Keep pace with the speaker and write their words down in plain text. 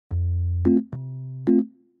May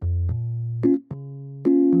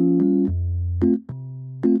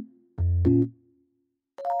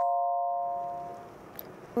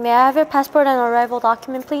I have your passport and arrival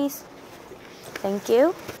document, please? Thank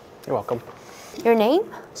you. You're welcome. Your name?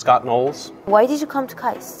 Scott Knowles. Why did you come to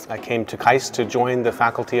Kaist? I came to Kaist to join the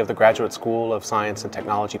faculty of the Graduate School of Science and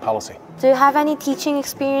Technology Policy. Do you have any teaching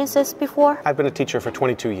experiences before? I've been a teacher for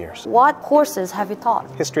 22 years. What courses have you taught?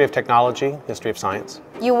 History of technology, history of science.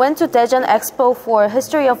 You went to Daejeon Expo for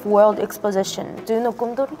History of World Exposition. Do you know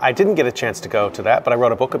Kumdori? I didn't get a chance to go to that, but I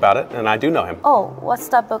wrote a book about it, and I do know him. Oh, what's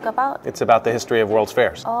that book about? It's about the history of World's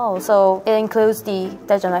Fairs. Oh, so it includes the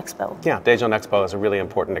Daejeon Expo. Yeah, Daejeon Expo is a really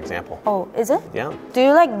important example. Oh, is it? Yeah. Do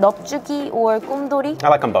you like Nopjuki or Kumdori? I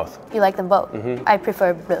like them both. You like them both? I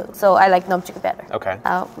prefer blue, so I like Nopjuki better. Okay.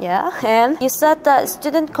 Yeah. And you said that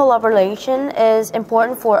student collaboration is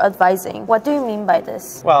important for advising. What do you mean by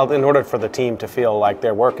this? Well, in order for the team to feel like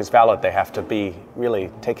their work is valid, they have to be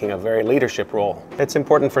really taking a very leadership role. It's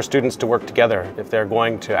important for students to work together. If they're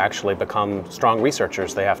going to actually become strong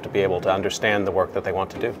researchers, they have to be able to understand the work that they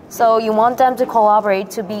want to do. So you want them to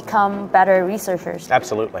collaborate to become better researchers?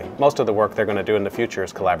 Absolutely. Most of the work they're going to do in the future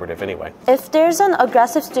is collaborative anyway. If there's an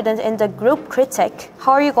aggressive student in the group critic,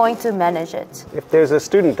 how are you going to manage it? If there's a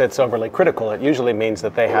student that's overly critical, it usually means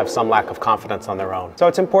that they have some lack of confidence on their own. So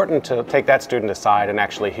it's important to take that student aside and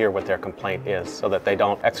actually hear what their complaint is so that they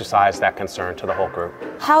don't exercise that concern to the whole group.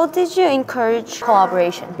 How did you encourage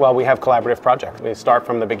collaboration? Well, we have collaborative projects. We start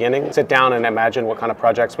from the beginning, sit down and imagine what kind of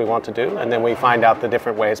projects we want to do, and then we find out the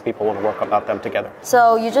different ways people want to work about them together.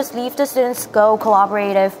 So you just leave the students go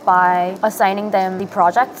collaborative by assigning them the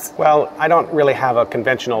projects? Well, I don't really have a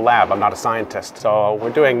conventional lab. I'm not a scientist. So we're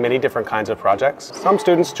doing many different kinds of projects. Some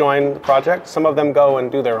students join the project, some of them go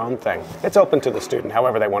and do their own thing. It's open to the student,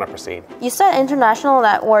 however they want to proceed. You said international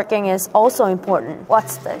networking is also important.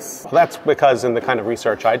 What's this? Well, that's because in the kind of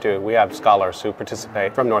research I do, we have scholars who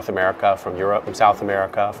participate from North America, from Europe, from South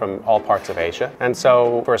America, from all parts of Asia. And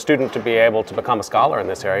so for a student to be able to become a scholar in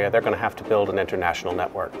this area, they're going to have to build an international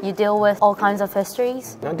network. You deal with all kinds of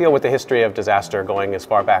histories? I deal with the history of disaster going as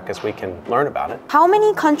far back as we can learn about it. How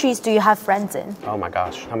many countries do you have friends in? Oh my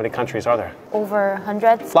gosh, how many countries are there? Over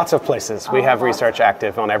hundreds? Lots of places. We have research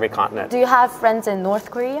active on every continent. Do you have friends in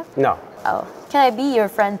North Korea? No. Oh, can I be your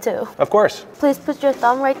friend too? Of course. Please put your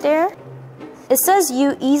thumb right there. It says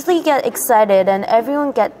you easily get excited and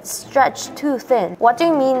everyone gets stretched too thin. What do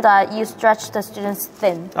you mean that you stretch the students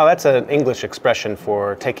thin? Oh, that's an English expression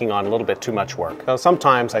for taking on a little bit too much work. So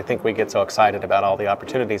sometimes I think we get so excited about all the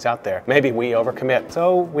opportunities out there. Maybe we overcommit.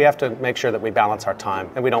 So we have to make sure that we balance our time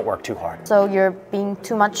and we don't work too hard. So you're being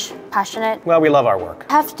too much passionate? Well, we love our work.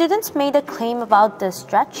 Have students made a claim about the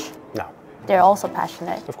stretch? No. They're also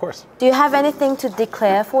passionate. Of course. Do you have anything to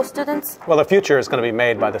declare for students? Well, the future is going to be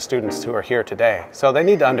made by the students who are here today. So they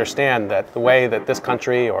need to understand that the way that this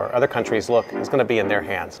country or other countries look is going to be in their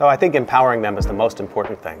hands. So I think empowering them is the most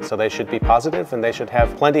important thing. So they should be positive and they should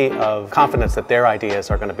have plenty of confidence that their ideas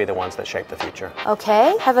are going to be the ones that shape the future.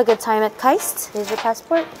 Okay, have a good time at Kaist. Here's your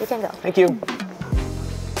passport. You can go. Thank you.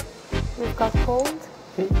 You've got cold?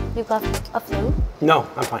 You got a flu? No,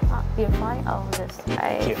 I'm fine. You're fine? Oh,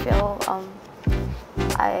 I feel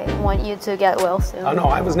I want you to get well soon. Oh no,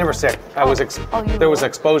 I was never sick. There was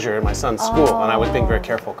exposure in my son's school and I was being very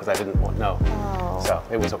careful because I didn't know. So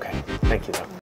it was okay. Thank you though.